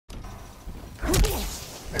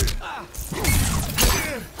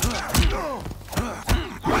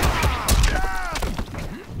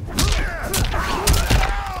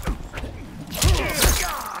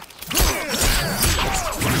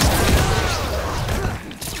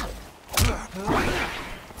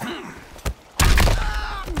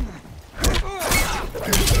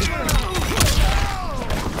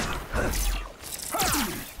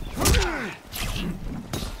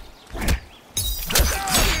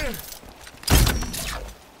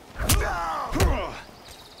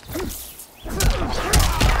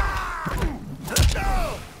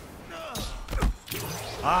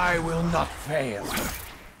I will not fail.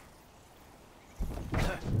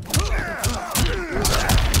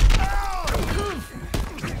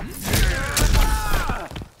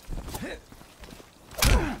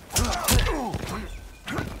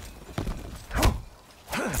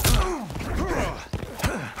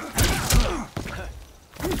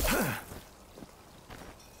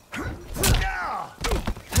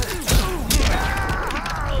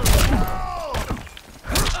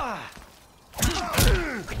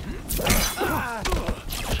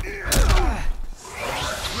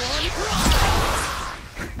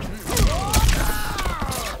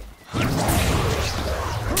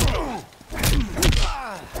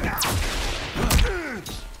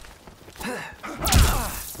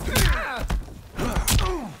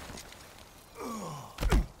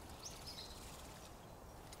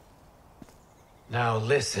 Now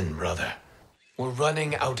listen, brother. We're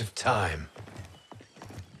running out of time.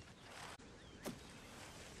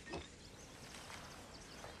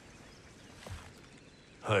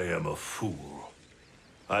 I am a fool.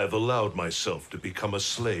 I have allowed myself to become a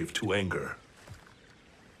slave to anger.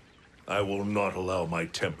 I will not allow my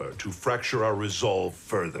temper to fracture our resolve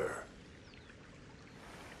further.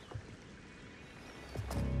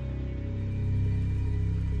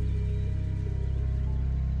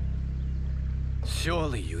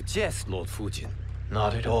 Surely you jest, Lord Fujin.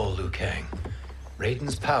 Not at all, Liu Kang.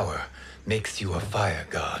 Raiden's power makes you a fire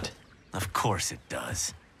god. Of course it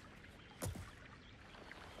does.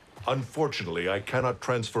 Unfortunately, I cannot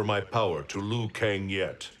transfer my power to Liu Kang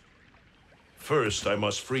yet. First, I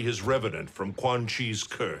must free his revenant from Quan Chi's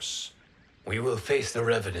curse. We will face the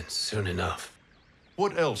Revenants soon enough.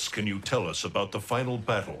 What else can you tell us about the final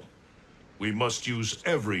battle? We must use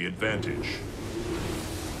every advantage.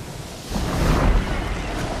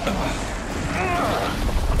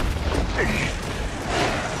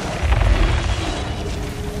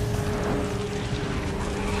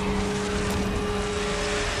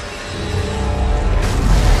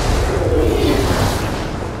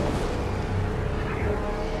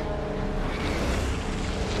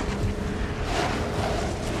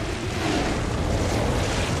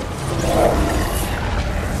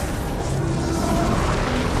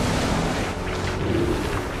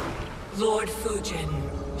 Lord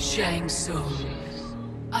Fujin, Shang Tsung,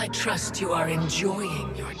 I trust you are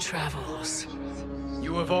enjoying your travels.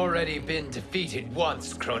 You have already been defeated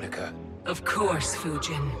once, Kronika. Of course,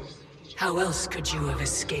 Fujin. How else could you have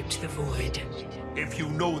escaped the void? If you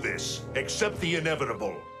know this, accept the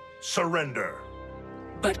inevitable. Surrender.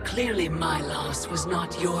 But clearly my loss was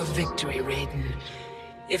not your victory, Raiden.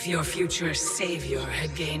 If your future savior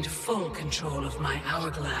had gained full control of my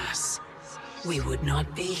hourglass, we would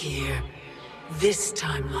not be here. This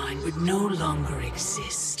timeline would no longer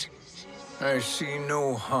exist. I see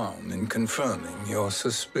no harm in confirming your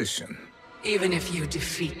suspicion. Even if you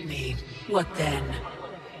defeat me, what then?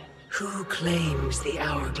 Who claims the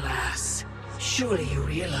hourglass? Surely you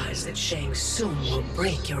realize that Shang Tsung will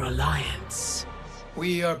break your alliance.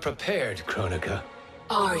 We are prepared, Kronika.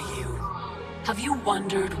 Are you? Have you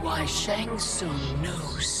wondered why Shang Tsung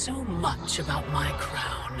knows so much about my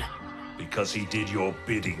crown? Because he did your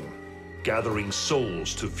bidding, gathering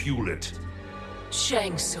souls to fuel it.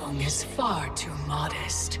 Shang Tsung is far too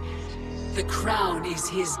modest. The crown is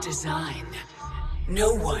his design.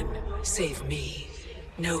 No one, save me,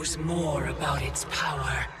 knows more about its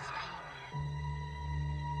power.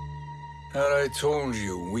 Had I told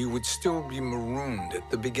you, we would still be marooned at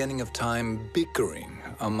the beginning of time, bickering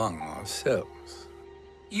among ourselves.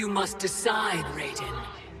 You must decide, Raiden.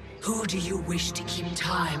 Who do you wish to keep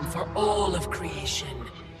time for all of creation?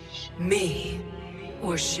 Me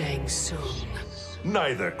or Shang Tsung?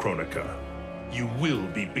 Neither, Kronika. You will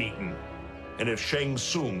be beaten. And if Shang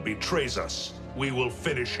Tsung betrays us, we will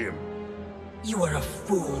finish him. You are a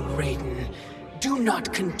fool, Raiden. Do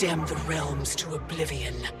not condemn the realms to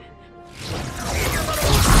oblivion.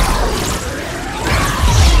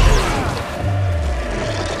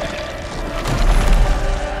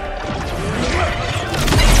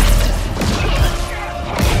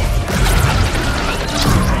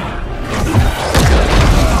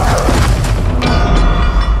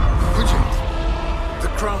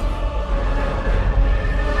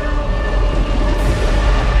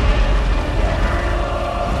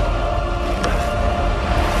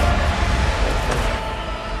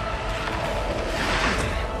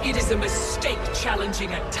 was a mistake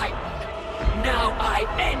challenging a Titan. Now I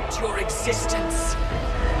end your existence.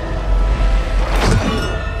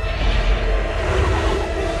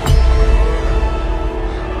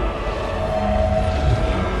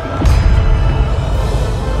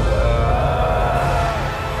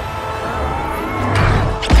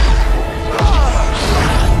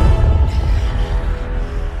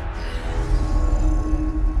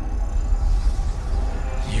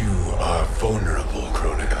 Vulnerable,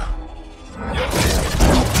 Kronika.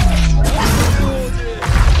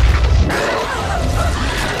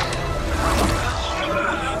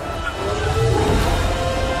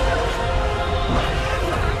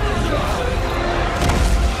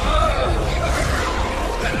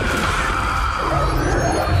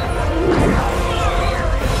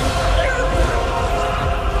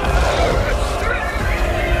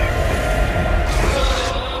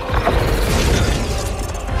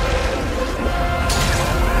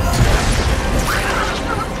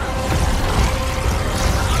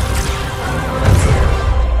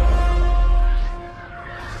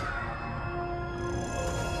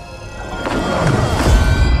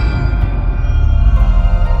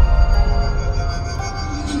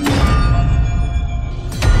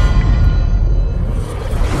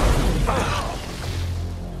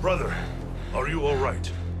 Brother, are you all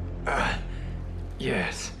right?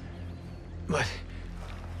 Yes. But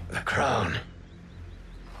the crown.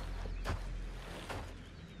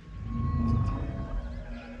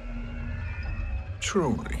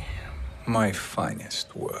 Truly, my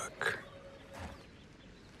finest work.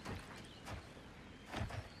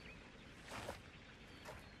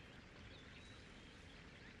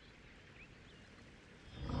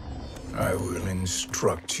 I will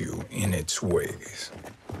instruct you in its ways.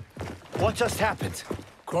 What just happened?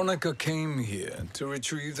 Kronika came here to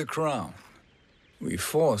retrieve the crown. We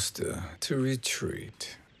forced her to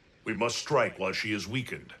retreat. We must strike while she is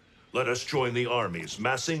weakened. Let us join the armies,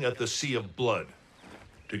 massing at the Sea of Blood.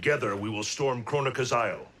 Together we will storm Kronika's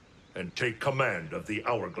Isle and take command of the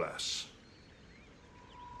Hourglass.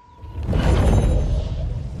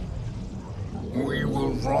 We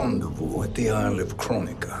will rendezvous at the Isle of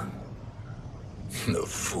Kronika. The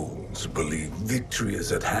fools believe victory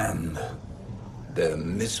is at hand. Their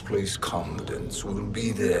misplaced confidence will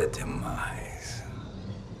be their demise.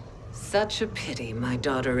 Such a pity my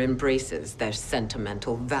daughter embraces their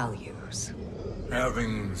sentimental values.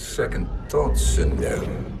 Having second thoughts in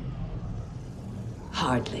them.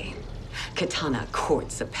 Hardly. Kitana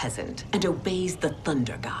courts a peasant and obeys the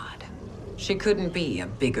Thunder God. She couldn't be a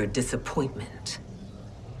bigger disappointment.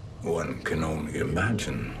 One can only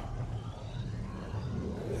imagine.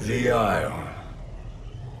 The Isle.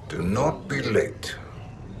 Do not be late.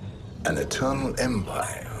 An eternal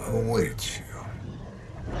empire awaits you.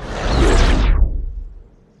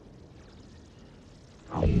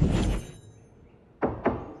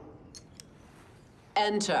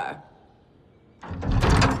 Enter.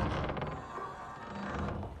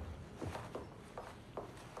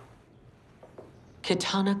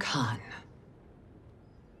 Kitana Khan.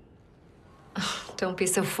 Don't be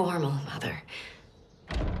so formal, Mother.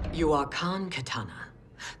 You are Khan Kitana.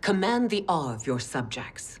 Command the awe of your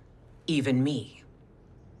subjects, even me.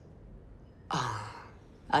 Oh,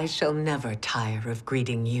 I shall never tire of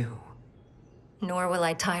greeting you. Nor will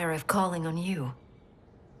I tire of calling on you.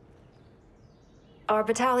 Our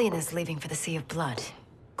battalion is leaving for the Sea of Blood.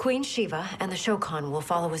 Queen Shiva and the Shokan will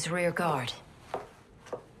follow as rear guard.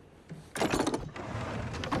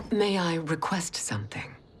 May I request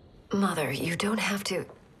something? Mother, you don't have to...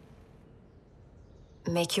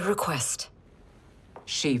 make your request.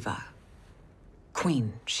 Shiva,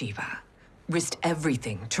 Queen Shiva, risked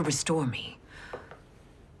everything to restore me.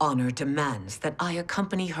 Honor demands that I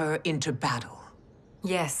accompany her into battle.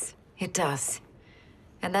 Yes, it does.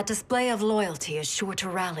 And that display of loyalty is sure to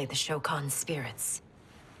rally the Shokan's spirits.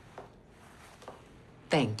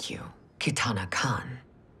 Thank you, Kitana Khan.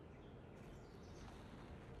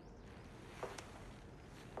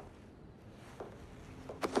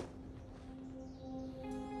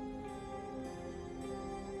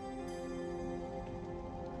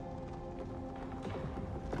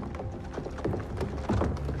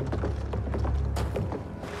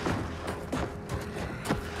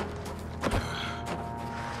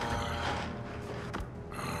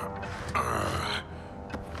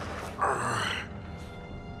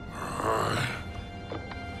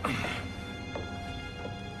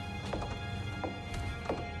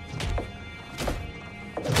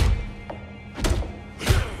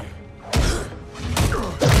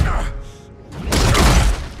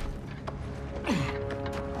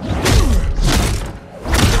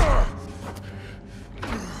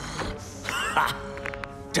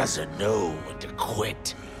 doesn't know when to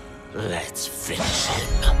quit. Let's finish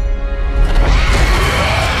him.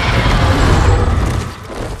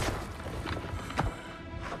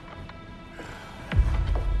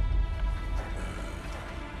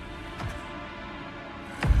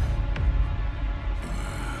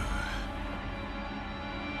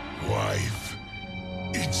 Wife,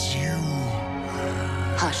 it's you.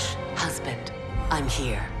 Hush, husband. I'm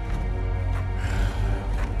here.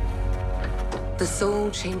 The Soul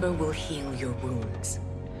Chamber will heal your wounds.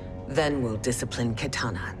 Then we'll discipline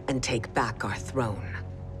Kitana and take back our throne.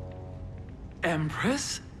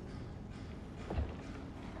 Empress?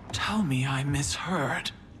 Tell me I misheard.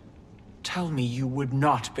 Tell me you would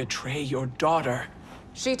not betray your daughter.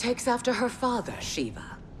 She takes after her father,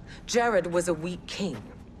 Shiva. Jared was a weak king.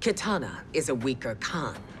 Kitana is a weaker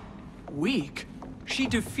Khan. Weak? She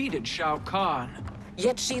defeated Shao Kahn.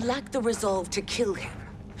 Yet she lacked the resolve to kill him.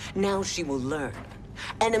 Now she will learn.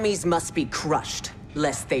 Enemies must be crushed,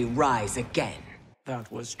 lest they rise again.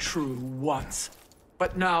 That was true once.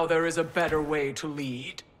 But now there is a better way to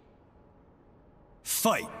lead.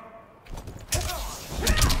 Fight!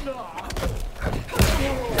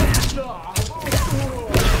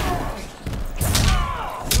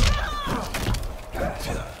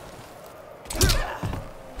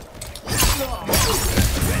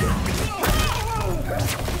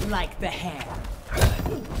 Like the hair.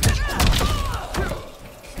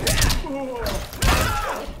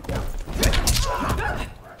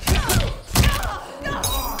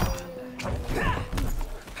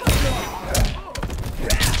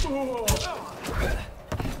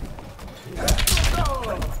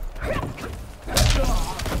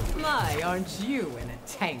 My, aren't you in a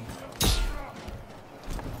tangle?